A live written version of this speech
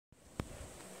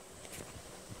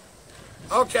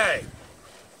Okay,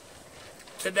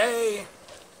 today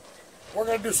we're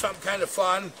going to do something kind of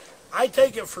fun. I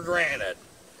take it for granted.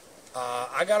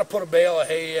 I got to put a bale of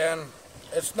hay in.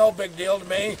 It's no big deal to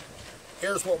me.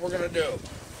 Here's what we're going to do.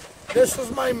 This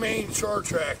is my main chore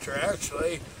tractor,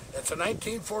 actually. It's a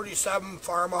 1947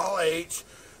 farmall H.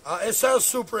 It says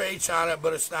Super H on it,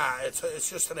 but it's not. It's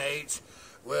just an H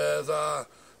with a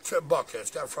trip bucket.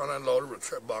 It's got a front end loader with a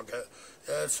trip bucket.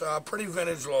 It's a pretty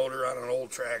vintage loader on an old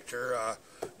tractor.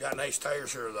 Got nice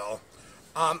tires here, though.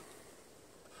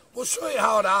 We'll show you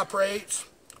how it operates.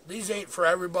 These ain't for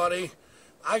everybody.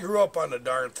 I grew up on the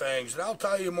darn things, and I'll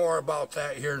tell you more about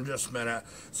that here in just a minute.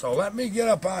 So let me get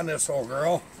up on this old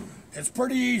girl. It's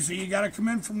pretty easy. You got to come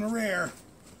in from the rear.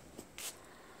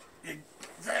 You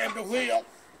grab the wheel.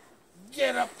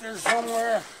 Get up there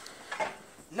somewhere.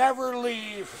 Never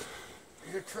leave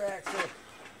your tractor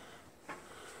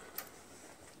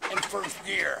in first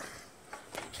gear.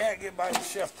 You can't get by the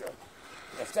shifter.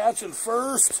 If that's in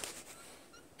first,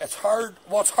 it's hard.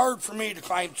 Well, it's hard for me to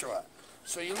climb to it.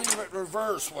 So you leave it in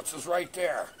reverse, which is right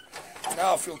there.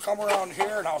 Now, if you'll come around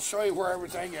here, and I'll show you where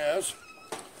everything is.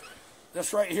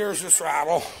 This right here is the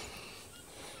throttle.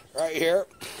 Right here.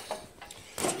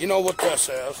 You know what this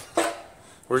is.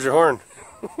 Where's your horn?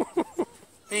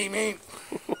 Me.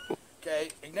 Okay,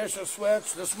 ignition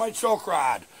switch. This is my choke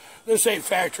rod. This ain't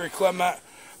factory equipment.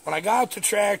 When I got the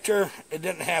tractor, it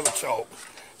didn't have a choke.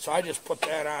 So I just put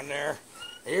that on there.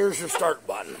 Here's your start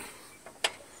button.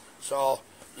 So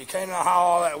you kind of know how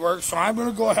all that works. So I'm going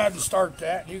to go ahead and start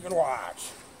that, and you can watch.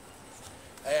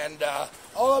 And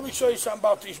let me show you something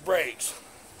about these brakes.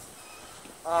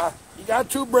 You got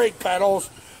two brake pedals.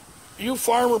 You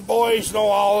farmer boys know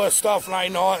all this stuff, and I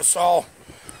know it. So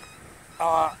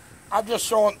I'm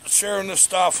just sharing this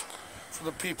stuff for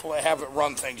the people that haven't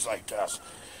run things like this.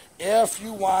 If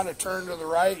you want to turn to the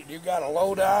right, you got a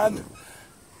load on,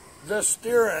 this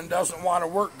steering doesn't want to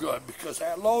work good because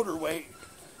that loader weight,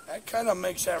 that kind of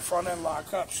makes that front end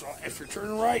lock up. So if you're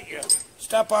turning right, you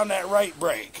step on that right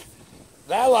brake.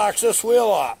 That locks this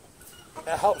wheel up.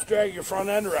 That helps drag your front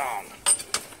end around.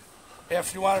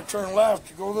 If you want to turn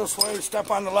left, you go this way, step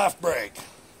on the left brake.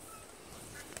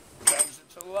 Drags it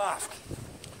to the left.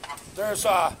 There's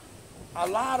a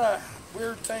lot of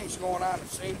weird things going on at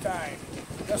the same time.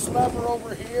 This lever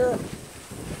over here,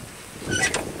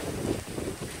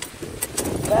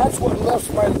 that's what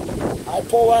lifts my, I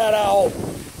pull that out,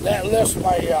 that lifts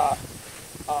my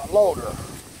loader.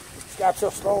 It's got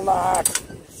this little notch,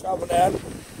 shove it in,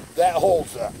 that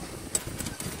holds it.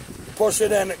 Push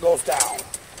it in, it goes down.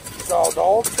 So the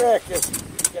whole trick is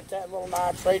get that little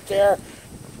notch right there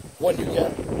when you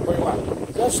get where you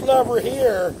want. This lever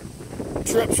here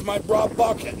trips my broad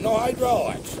bucket. No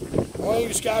hydraulics. The only thing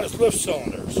it's got is lift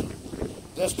cylinders.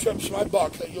 This trips my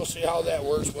bucket. You'll see how that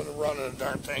works when we're running a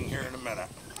darn thing here in a minute.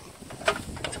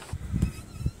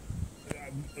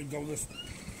 Go this way.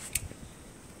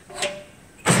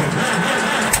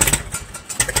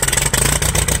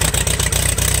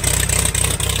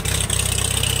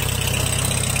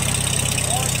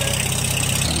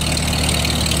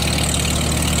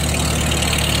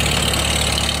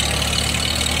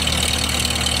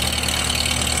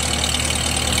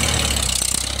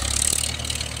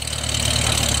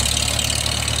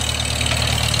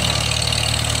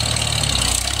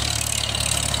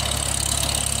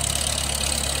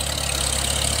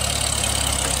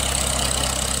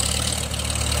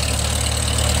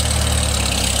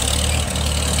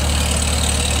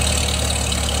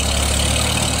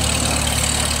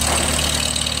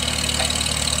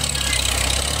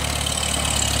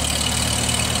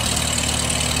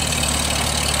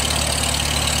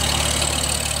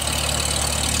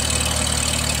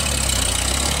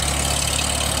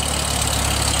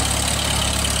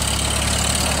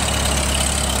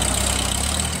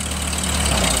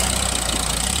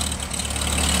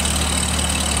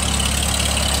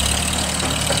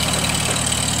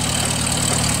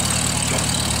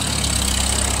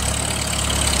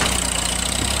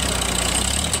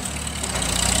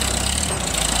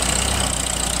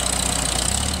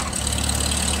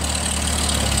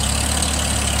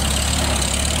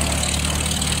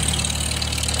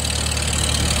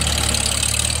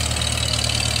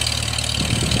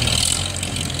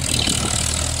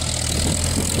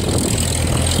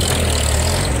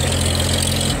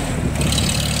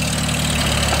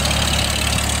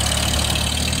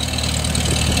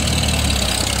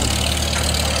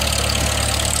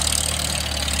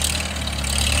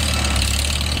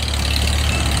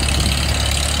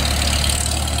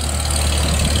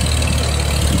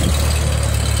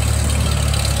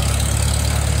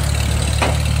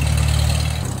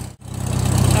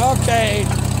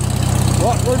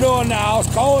 what we're doing now is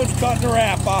Colin's cutting the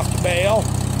wrap off the bale,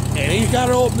 and he's got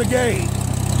to open the gate.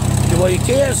 Well, you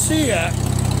can't see it,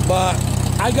 but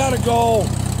I got to go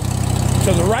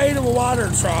to the right of a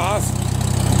water trough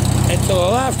and to the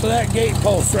left of that gate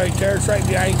post right there. It's right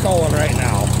behind Colin right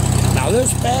now. Now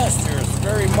this pasture is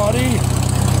very muddy,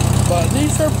 but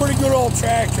these are pretty good old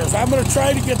tractors. I'm going to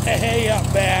try to get the hay up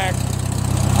back,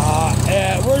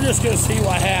 and we're just going to see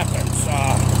what happens.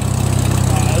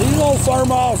 These old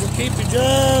farmalls will keep you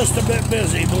just a bit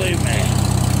busy, believe me.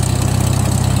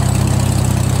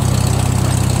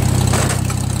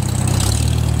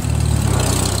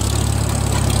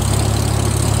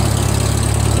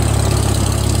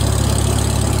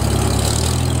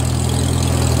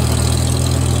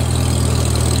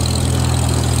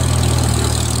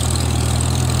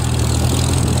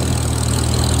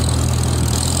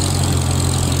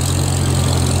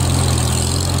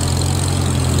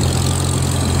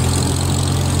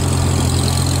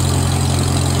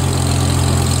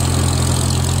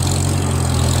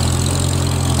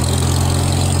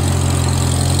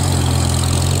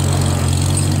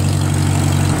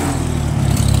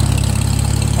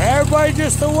 Everybody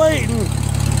just waiting.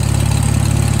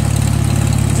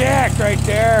 Jack right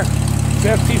there,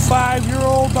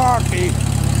 55-year-old donkey.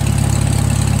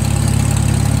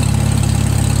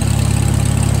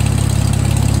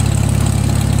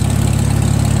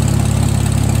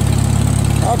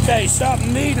 Okay,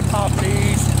 something neat about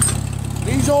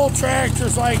these old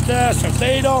tractors like this, if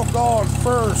they don't go in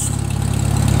first,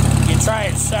 you try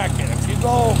it second. If you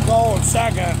go in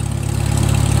second,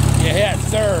 you hit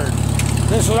third.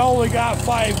 This has only got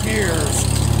 5 gears.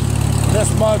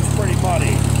 This mud's pretty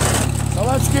muddy. So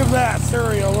let's give that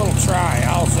theory a little try.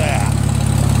 How's that?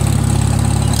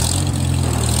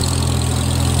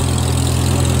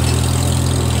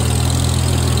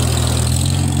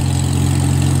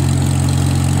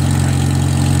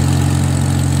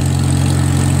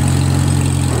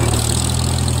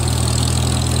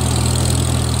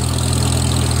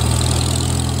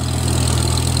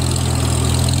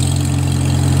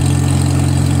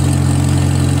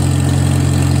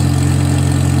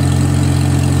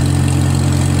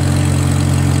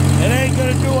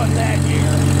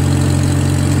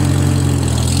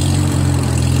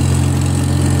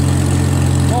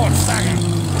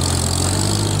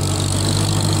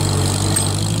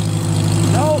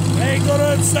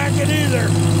 Second either.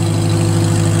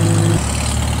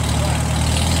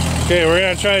 Okay, we're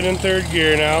gonna try it in third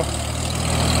gear now.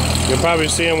 You'll probably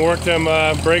see him work them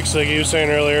brakes like he was saying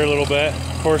earlier a little bit.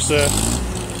 Of course, the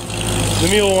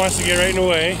mule wants to get right in the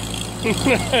way.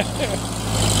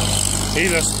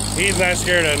 He's not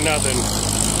scared of nothing.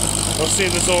 Let's see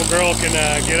if this old girl can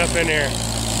get up in here.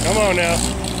 Come on now.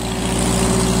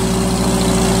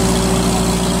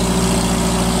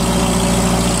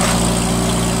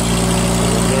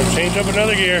 Change up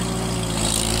another gear.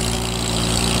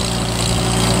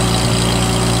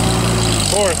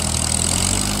 Fourth.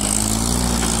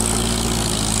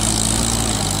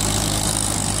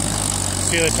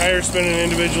 See the tires spinning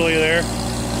individually there?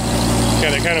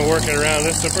 Kind of work it around.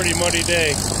 This is a pretty muddy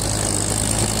day.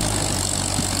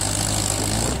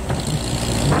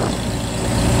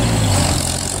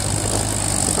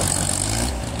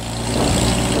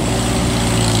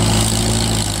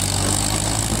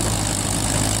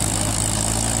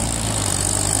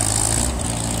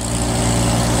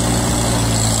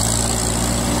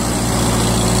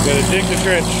 Gotta dig the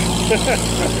trench.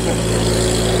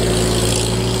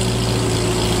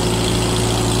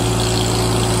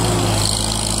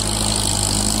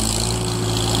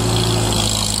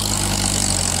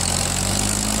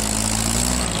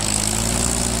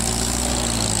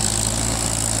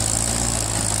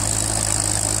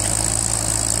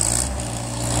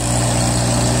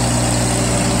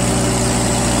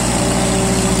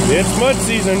 It's mud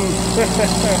season.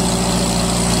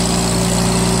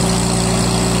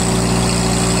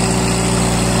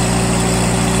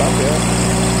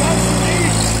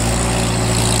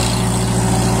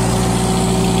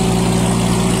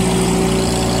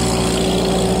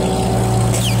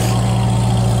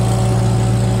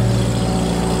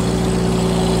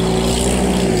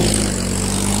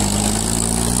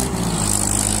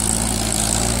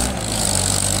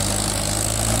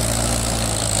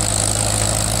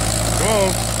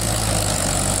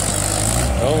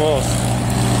 Almost.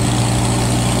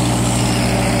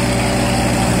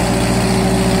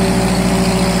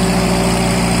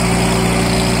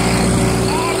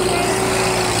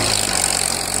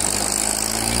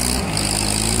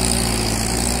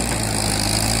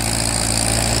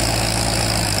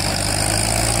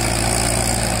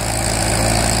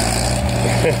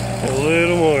 A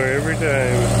little more every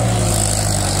time.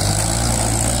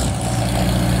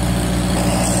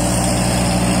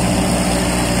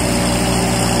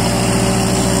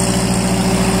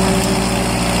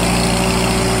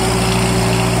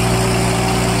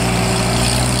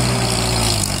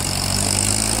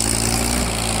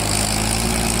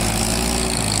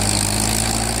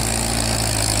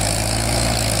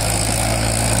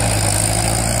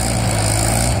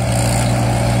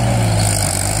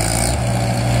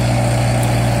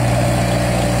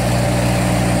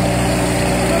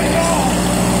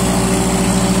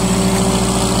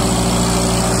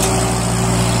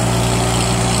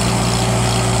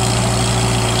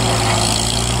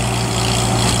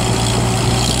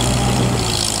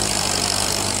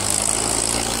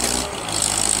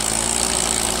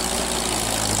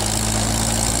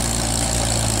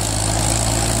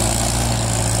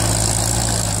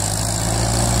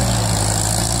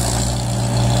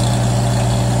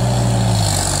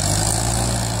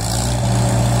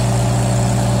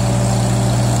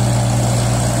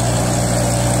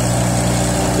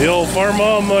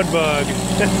 farmall mud bug.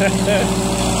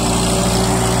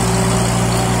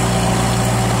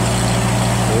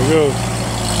 There we go.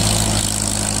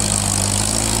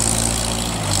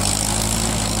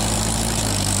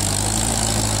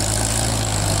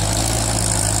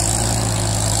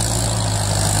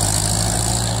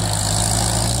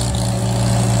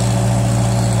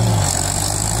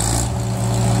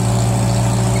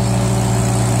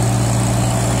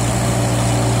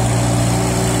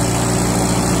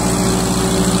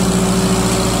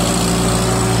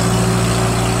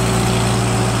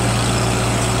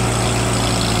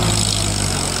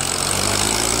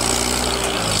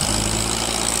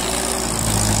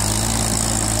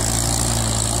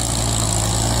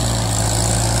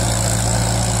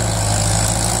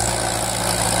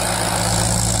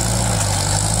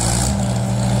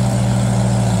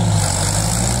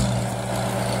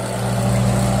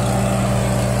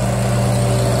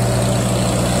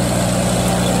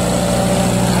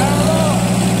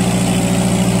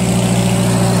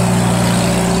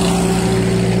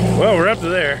 Well, we're up to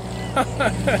there.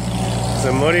 It's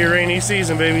a muddy, rainy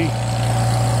season, baby.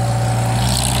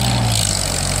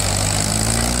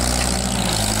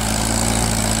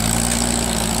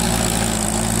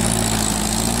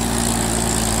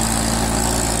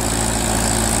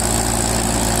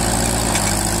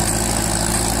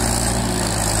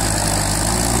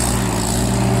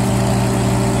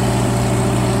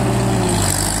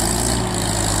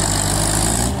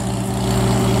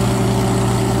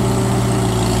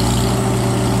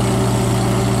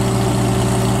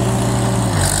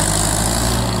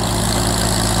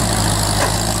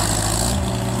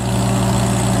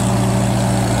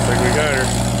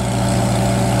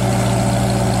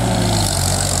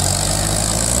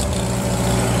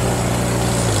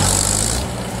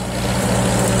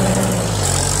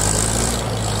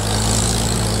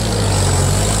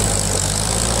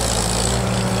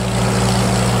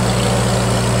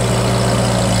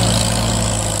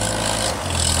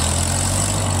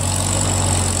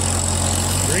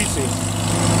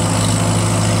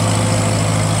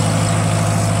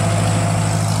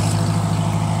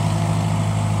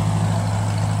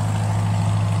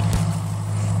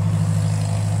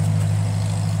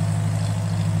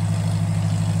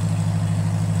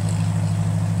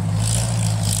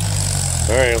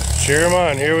 All right, cheer them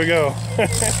on. Here we go. We've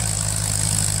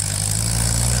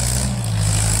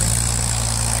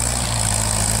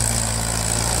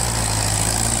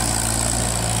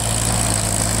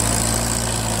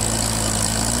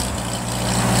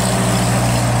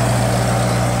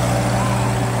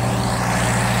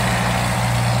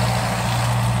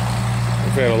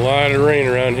had a lot of rain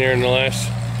around here in the last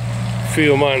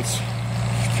few months,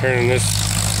 turning this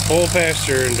whole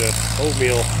pasture into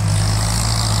oatmeal.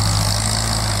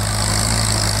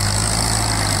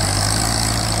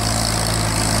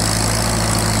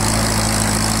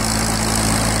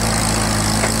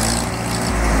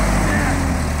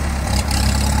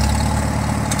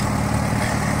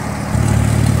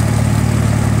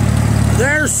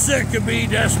 They're sick of me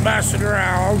just messing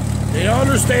around. They don't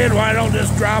understand why I don't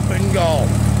just drop it and go.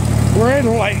 We're in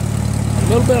like a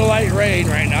little bit of light rain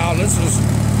right now. This is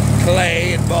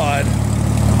clay and mud.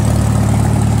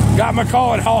 Got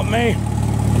McCall and help me.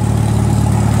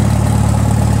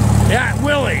 Yeah,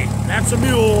 Willie, that's a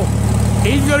mule.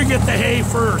 He's gonna get the hay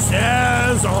first,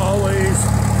 as always.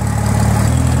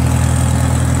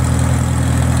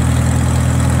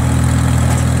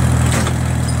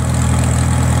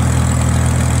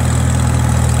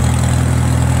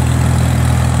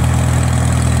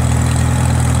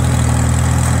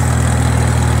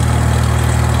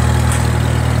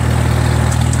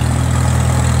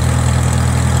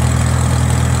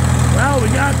 We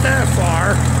got that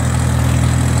far.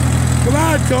 Come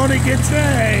on, Tony, get your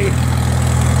hay.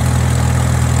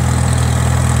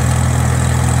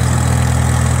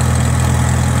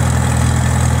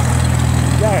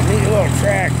 Got a neat little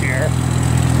track here.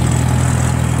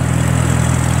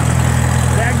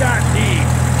 That got deep.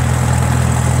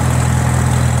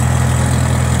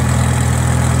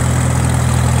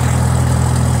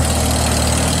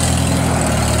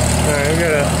 All right, we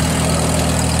got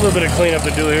a little bit of cleanup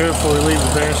to do here before we leave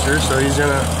the pasture, so he's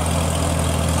gonna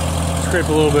scrape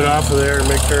a little bit off of there and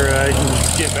make sure I can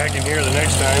get back in here the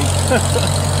next time.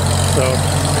 So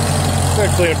I'm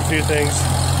gonna clean up a few things.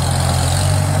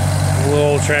 The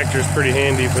little old tractor is pretty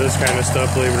handy for this kind of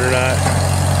stuff, believe it or not.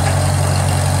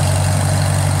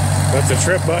 That's a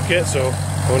trip bucket, so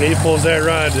when he pulls that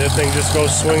rod, that thing just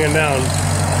goes swinging down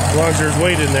as long as there's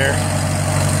weight in there.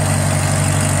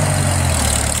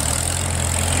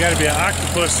 You gotta be an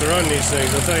octopus to run these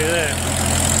things, I'll tell you that.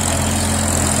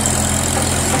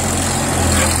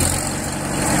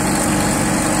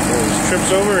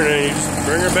 trips over, and then you just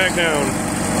bring her back down.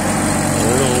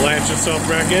 And it'll latch itself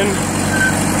back in.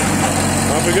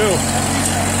 Off we go.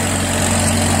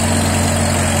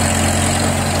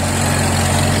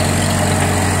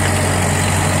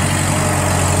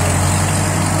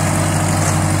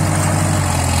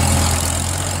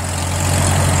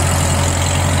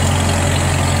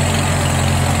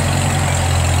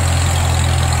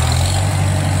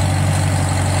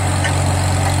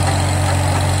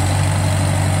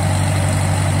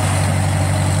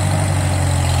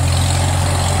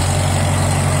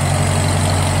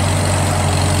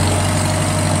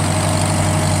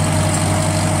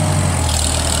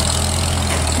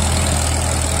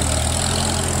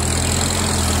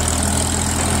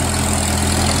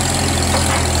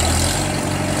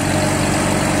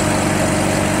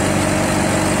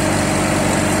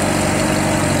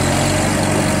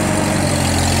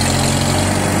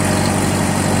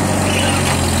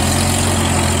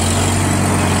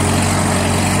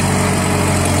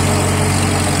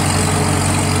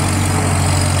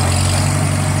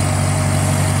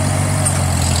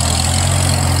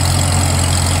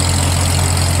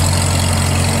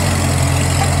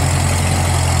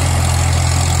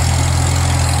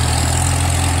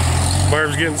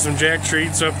 Barb's getting some Jack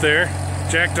treats up there.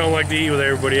 Jack don't like to eat with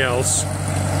everybody else.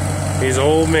 He's an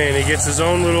old man. He gets his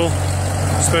own little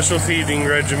special feeding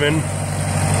regimen.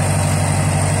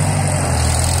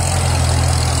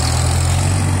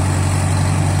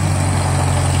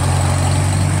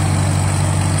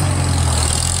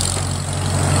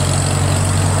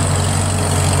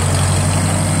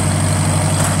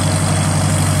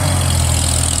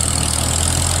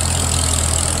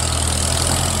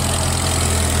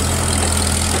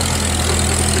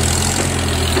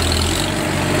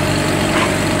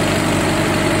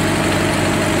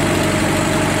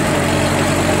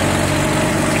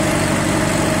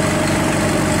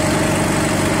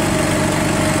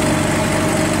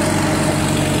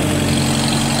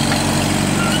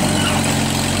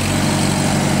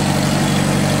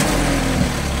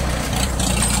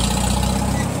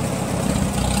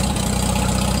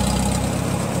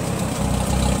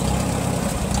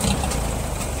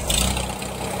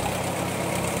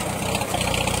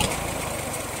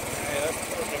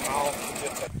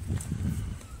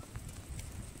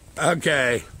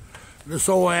 Okay, this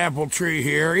old apple tree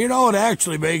here, you know, it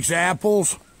actually makes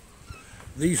apples.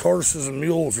 These horses and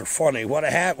mules are funny. What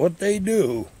they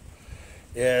do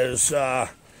is,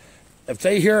 if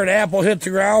they hear an apple hit the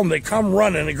ground, they come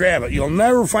running and grab it. You'll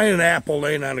never find an apple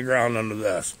laying on the ground under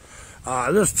this.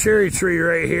 This cherry tree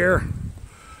right here,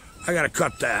 I gotta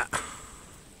cut that.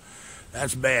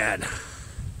 That's bad.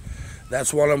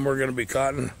 That's one of them we're gonna be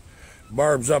cutting.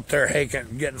 Barb's up there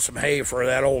getting some hay for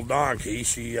that old donkey.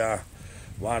 She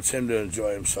wants him to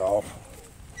enjoy himself.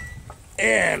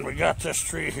 And we got this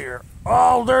tree here.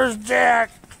 Oh, there's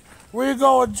Jack. Where you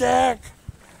going, Jack?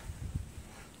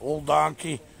 Old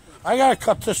donkey. I gotta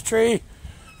cut this tree.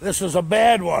 This is a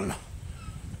bad one.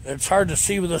 It's hard to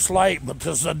see with this light, but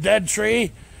this is a dead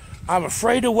tree. I'm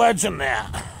afraid of wedging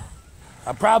that.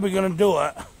 I'm probably gonna do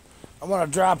it. I'm gonna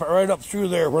drop it right up through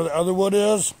there where the other wood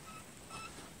is.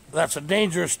 That's a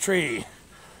dangerous tree,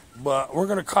 but we're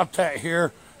going to cut that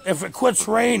here. If it quits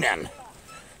raining,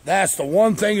 that's the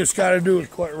one thing it's got to do is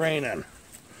quit raining.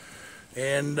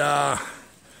 And I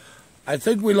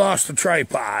think we lost the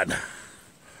tripod.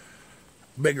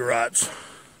 Big ruts.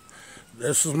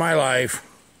 This is my life.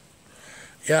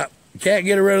 Yep, can't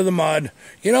get rid of the mud.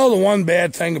 You know the one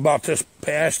bad thing about this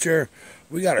pasture?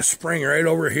 We got a spring right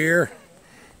over here,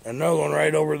 another one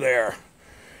right over there.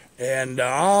 And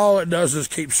all it does is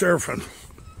keep servicing.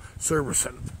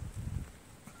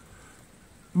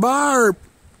 Barb,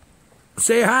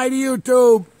 say hi to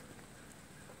YouTube.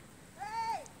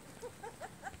 Hey.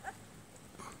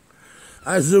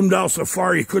 I zoomed out so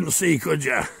far you couldn't see, could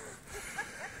ya?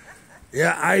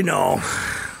 Yeah, I know.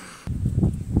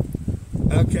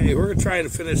 Okay, we're trying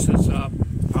to finish this up.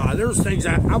 There's things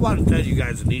I want to tell you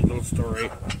guys a neat little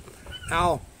story.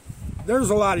 Now,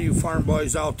 there's a lot of you farm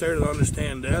boys out there that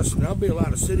understand this, and there'll be a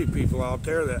lot of city people out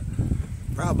there that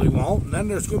probably won't, and then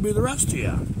there's going to be the rest of you.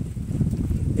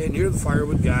 And you're the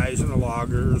firewood guys and the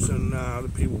loggers and the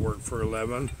people who work for a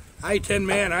living. Hi, Tin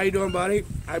Man. How you doing, buddy?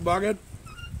 Hi, Bucket.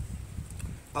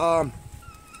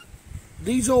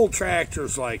 These old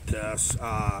tractors like this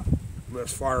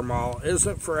farmall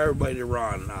isn't for everybody to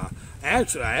run.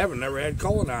 Actually, I haven't never had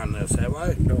Cullen on this, have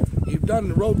I? No. You've done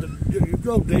the road. You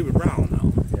drove David Brown, though.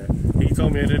 He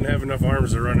told me I didn't have enough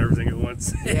arms to run everything at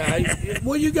once. Yeah,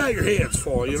 well, you got your hands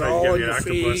full, you know, and your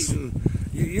feet, and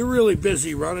you're really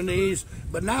busy running these.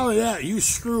 But not only that, you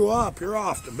screw up, you're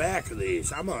off the back of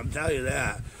these. I'm going to tell you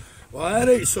that. Well, that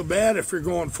ain't so bad if you're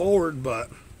going forward, but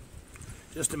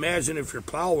just imagine if you're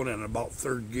plowing in about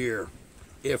third gear,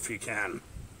 if you can.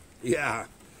 Yeah.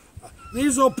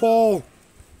 These will pull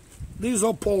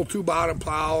 2 bottom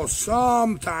plows.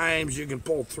 Sometimes you can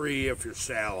pull 3 if you're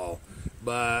shallow,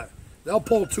 but they'll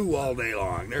pull 2 all day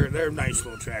long. They're a nice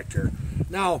little tractor.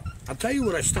 Now, I'll tell you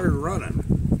what I started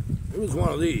running. It was one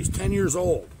of these, 10 years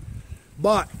old,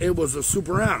 but it was a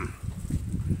Super M.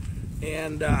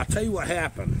 And I'll tell you what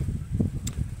happened.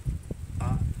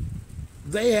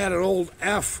 They had an old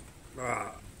F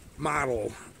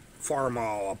model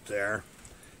farmall up there,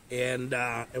 and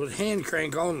it was hand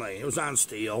crank only. It was on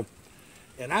steel,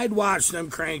 and I'd watch them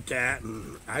crank that,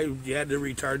 and you had to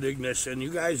retard the ignition. You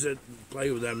guys that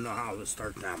play with them know how to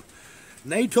start them.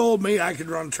 And they told me I could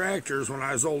run tractors when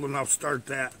I was old enough to start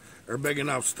that, or big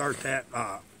enough to start that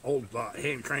old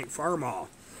hand crank farmall.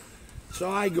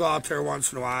 So I'd go out there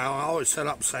once in a while. I always set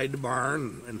up beside the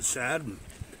barn and shed, and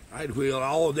I'd wheel.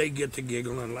 Oh, they'd get to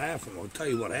giggling and laughing. I'll tell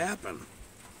you what happened.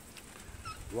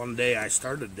 One day I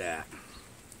started that.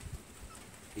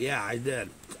 Yeah, I did.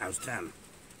 I was 10.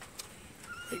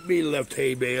 Make me lift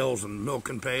hay bales and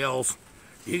milking pails.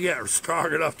 You get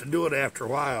strong enough to do it after a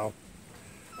while.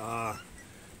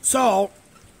 So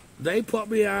they put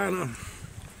me on a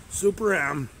Super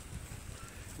M.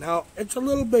 Now, it's a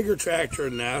little bigger tractor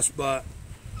than this, but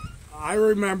I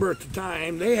remember at the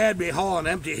time, they had me hauling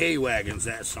empty hay wagons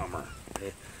that summer.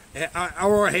 I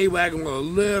wore a hay wagon with a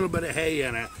little bit of hay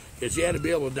in it, because you had to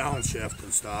be able to downshift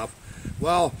and stuff.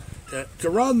 Well, to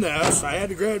run this, I had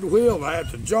to grab the wheel. I had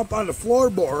to jump on the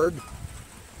floorboard,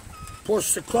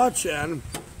 push the clutch in,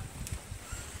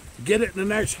 get it in the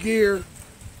next gear,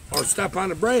 or step on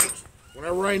the brakes.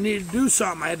 Whenever I needed to do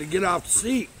something, I had to get off the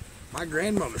seat. My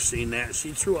grandmother seen that.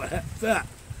 She threw a fit.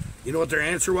 You know what their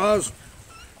answer was?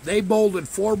 They bolted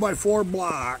 4x4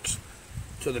 blocks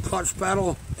to the clutch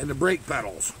pedal and the brake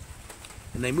pedals.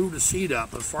 And they moved the seat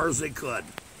up as far as they could.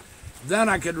 Then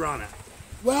I could run it.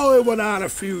 Well, it went on a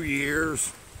few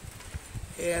years.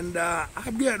 And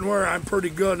I'm getting where I'm pretty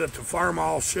good at the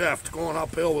farmall shift, going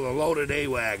uphill with a loaded hay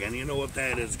wagon. You know what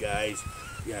that is, guys.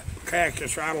 You crack the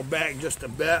throttle back just a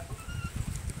bit,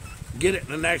 get it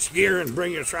in the next gear, and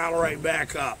bring your throttle right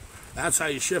back up. That's how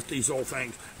you shift these old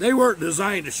things. They weren't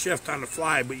designed to shift on the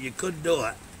fly, but you could do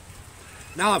it.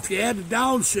 Now, if you had to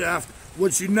downshift,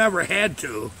 which you never had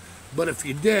to, but if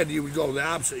you did, you would go the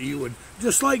opposite. You would,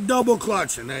 just like double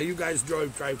clutching. Now, you guys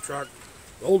drive truck,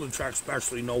 older trucks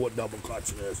especially know what double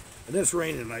clutching is. And it's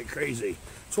raining like crazy.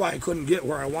 That's why I couldn't get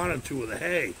where I wanted to with the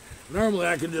hay. Normally,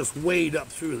 I could just wade up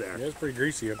through there. Yeah, it's pretty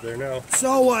greasy up there now.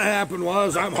 So what happened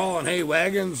was, I'm hauling hay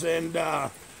wagons, and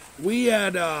we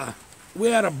had a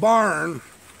barn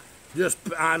just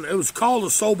on, it was called the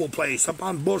Sobel Place up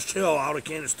on Bush Hill out of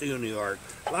Canasteo, New York.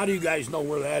 A lot of you guys know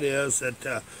where that is.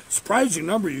 That surprising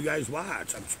number of you guys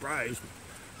watch. I'm surprised.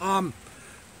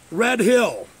 Red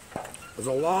Hill. It was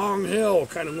a long hill,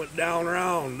 kind of went down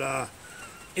around.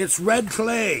 It's red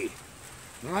clay.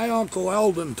 My Uncle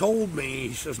Eldon told me,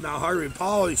 he says, now Harvey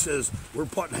Paul, he says, we're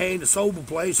putting hay in the Sobel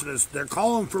Place, and they're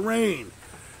calling for rain.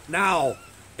 Now,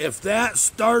 if that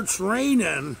starts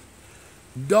raining,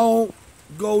 don't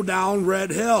go down Red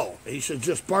Hill. He said,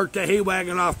 just park the hay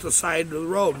wagon off the side of the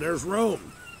road. There's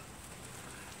room.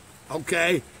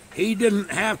 Okay, he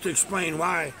didn't have to explain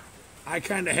why. I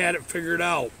kind of had it figured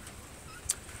out.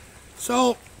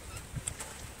 So,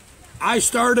 I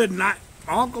started,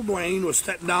 Uncle Dwayne was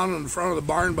sitting down in front of the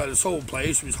barn by the Sobel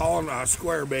Place. He was hauling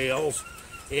square bales,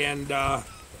 and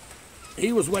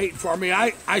he was waiting for me.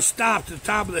 I stopped at the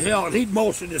top of the hill, and he'd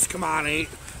motion just come on.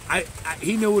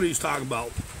 He knew what he was talking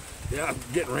about. Yeah,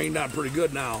 getting rained on pretty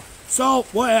good now. So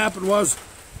what happened was,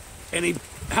 and he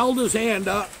held his hand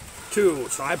up too.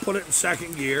 So I put it in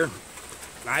second gear.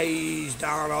 I eased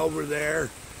down over there,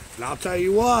 and I'll tell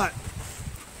you what,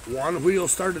 one wheel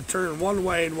started turning one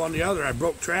way and one the other. I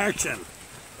broke traction,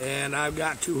 and I've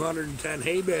got 210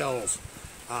 hay bales,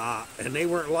 and they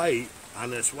weren't light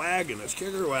on this wagon, this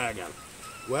kicker wagon.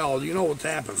 Well, you know what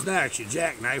happens next. You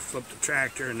jackknife, flip the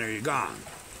tractor, and there you're gone.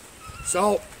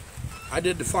 So I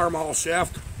did the farmall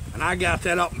shift, and I got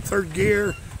that up in third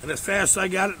gear, and as fast as I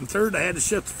got it in third, I had to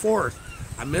shift to fourth.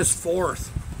 I missed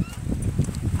fourth.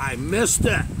 I missed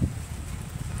it.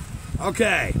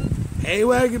 Okay, hay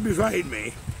wagon behind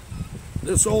me.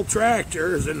 This old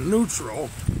tractor is in neutral,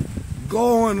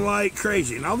 going like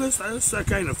crazy. Now this is the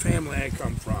kind of family I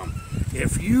come from.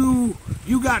 If you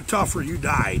got tougher, you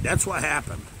died. That's what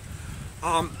happened.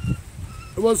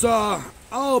 It was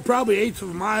probably 1/8 of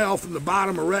a mile from the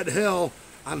bottom of Red Hill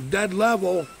on dead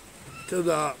level to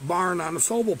the barn on the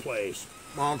Sobel Place.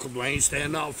 My Uncle Dwayne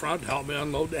standing out front to help me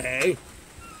unload the hay.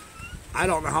 I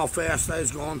don't know how fast I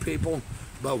was going, people,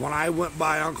 but when I went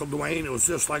by Uncle Dwayne, it was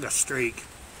just like a streak.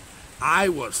 I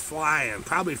was flying,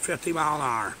 probably 50 mile an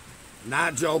hour.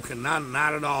 Not joking,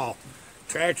 not at all.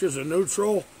 Tractors in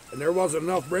neutral, and there wasn't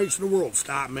enough brakes in the world to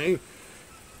stop me.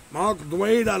 My Uncle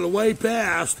Dwayne on the way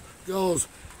past goes,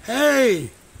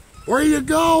 "Hey, where you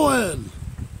going?"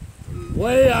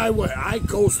 Way I went. I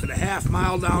coasted a half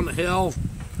mile down the hill,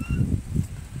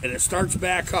 and it starts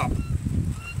back up.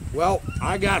 Well,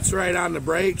 I got right on the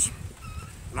brakes,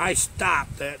 and I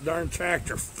stopped that darn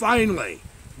tractor. Finally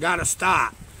got to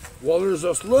stop. Well, there's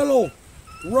this little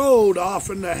road off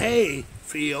in the hay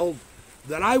field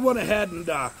that I went ahead and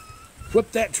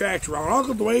whipped that tractor around.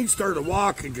 Uncle Dwayne started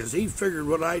walking because he figured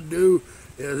what I'd do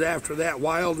is after that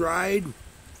wild ride,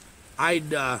 I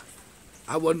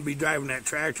wouldn't be driving that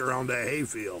tractor around that hay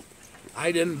field.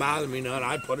 I didn't bother me none.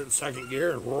 I put it in second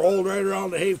gear and rolled right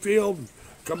around the hay field and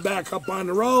come back up on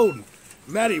the road.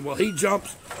 Met him. Well, he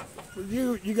jumps.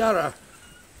 You got a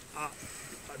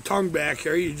tongue back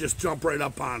here you just jump right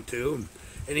up onto.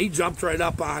 And he jumped right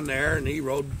up on there and he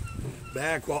rode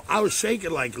back. Well, I was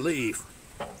shaking like a leaf.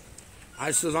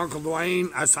 I says, "Uncle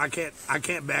Dwayne," I said, I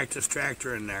can't back this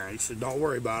tractor in there. He said, "Don't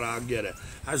worry about it, I'll get it."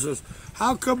 I says,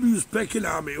 "How come you was picking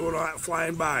on me when I was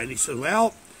flying by?" And he said,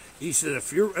 "Well," he said,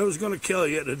 "if it was going to kill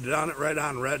you, it'd have done it right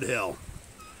on Red Hill."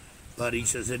 But he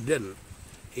says, "It didn't."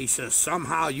 He says,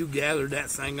 "Somehow you gathered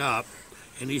that thing up."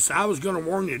 And he said, "I was going to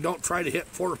warn you, don't try to hit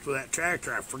fourth with that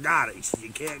tractor. I forgot it." He says, "You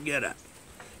can't get it."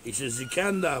 He says, "You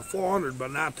can the 400,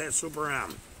 but not that Super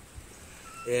M."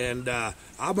 And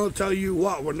I'm going to tell you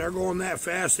what, when they're going that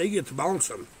fast, they get to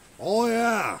bouncing. Oh,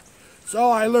 yeah.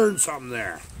 So I learned something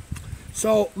there.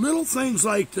 So little things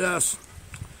like this,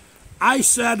 I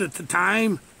said at the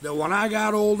time that when I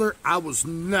got older, I was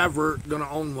never going to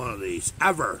own one of these,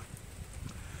 ever.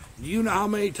 Do you know how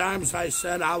many times I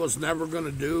said I was never going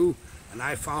to do, and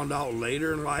I found out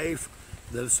later in life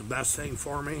that it's the best thing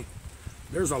for me?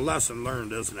 There's a lesson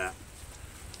learned, isn't it?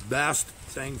 Best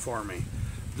thing for me.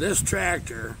 This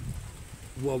tractor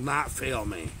will not fail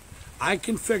me. I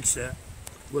can fix it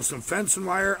with some fencing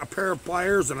wire, a pair of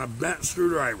pliers, and a bent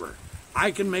screwdriver.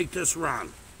 I can make this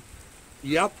run.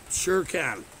 Yep, sure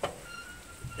can.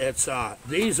 It's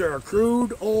these are a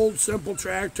crude, old, simple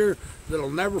tractor that'll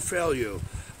never fail you.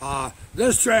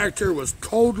 This tractor was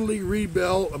totally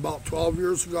rebuilt about 12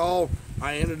 years ago.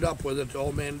 I ended up with it. The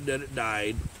old man that did it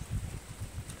died.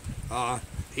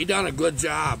 He done a good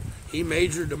job. He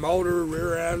majored the motor,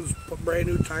 rear ends, put brand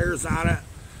new tires on it.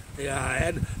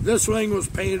 Yeah, this thing was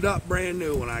painted up brand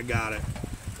new when I got it.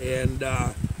 And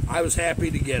I was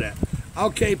happy to get it.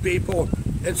 Okay, people,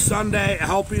 it's Sunday. I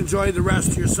hope you enjoy the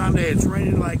rest of your Sunday. It's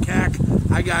raining like heck.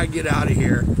 I got to get out of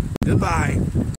here. Goodbye.